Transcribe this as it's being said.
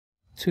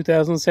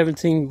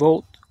2017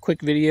 Volt quick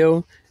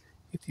video.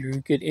 If your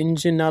good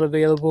engine not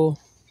available,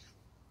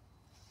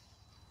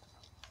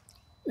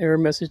 error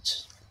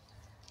message.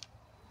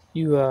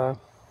 You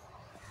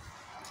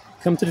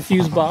come to the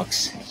fuse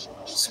box,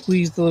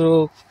 squeeze the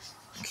little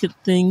kit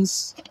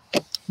things,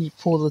 you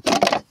pull the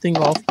thing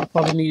off. You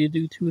probably need to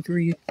do 2 or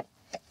 3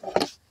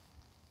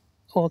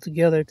 all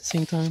together at the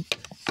same time.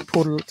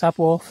 Pull the top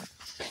off.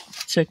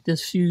 Check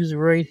this fuse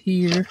right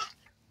here,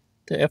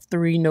 the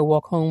F3 no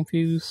walk home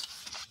fuse.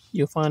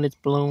 You'll find it's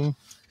blown.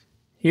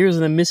 Here's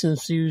an emission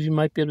fuse you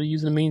might be able to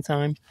use in the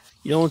meantime.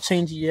 You don't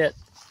change it yet.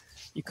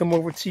 You come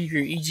over to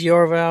your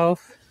EGR valve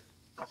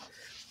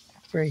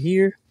right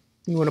here.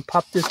 You want to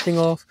pop this thing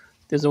off.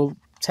 There's a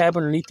tab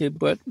underneath it,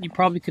 but you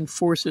probably can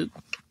force it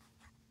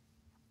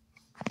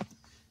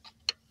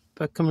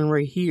by coming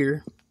right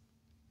here.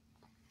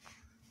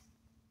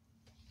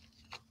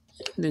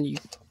 And then you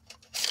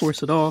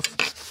force it off.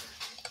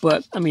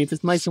 But, I mean, if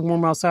it's nice and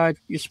warm outside,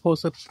 you're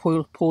supposed to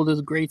pull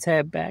this gray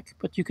tab back.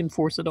 But you can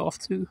force it off,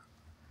 too.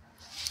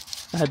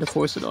 I had to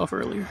force it off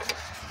earlier.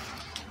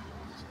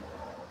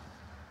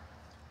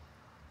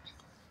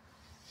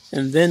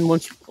 And then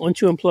once you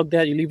unplug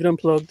that, you leave it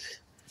unplugged.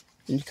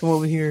 And you come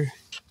over here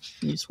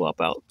and you swap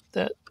out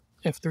that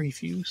F3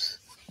 fuse.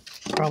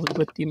 Probably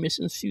with the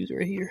emissions fuse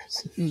right here.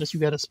 Unless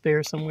you got a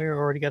spare somewhere or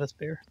already got a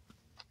spare.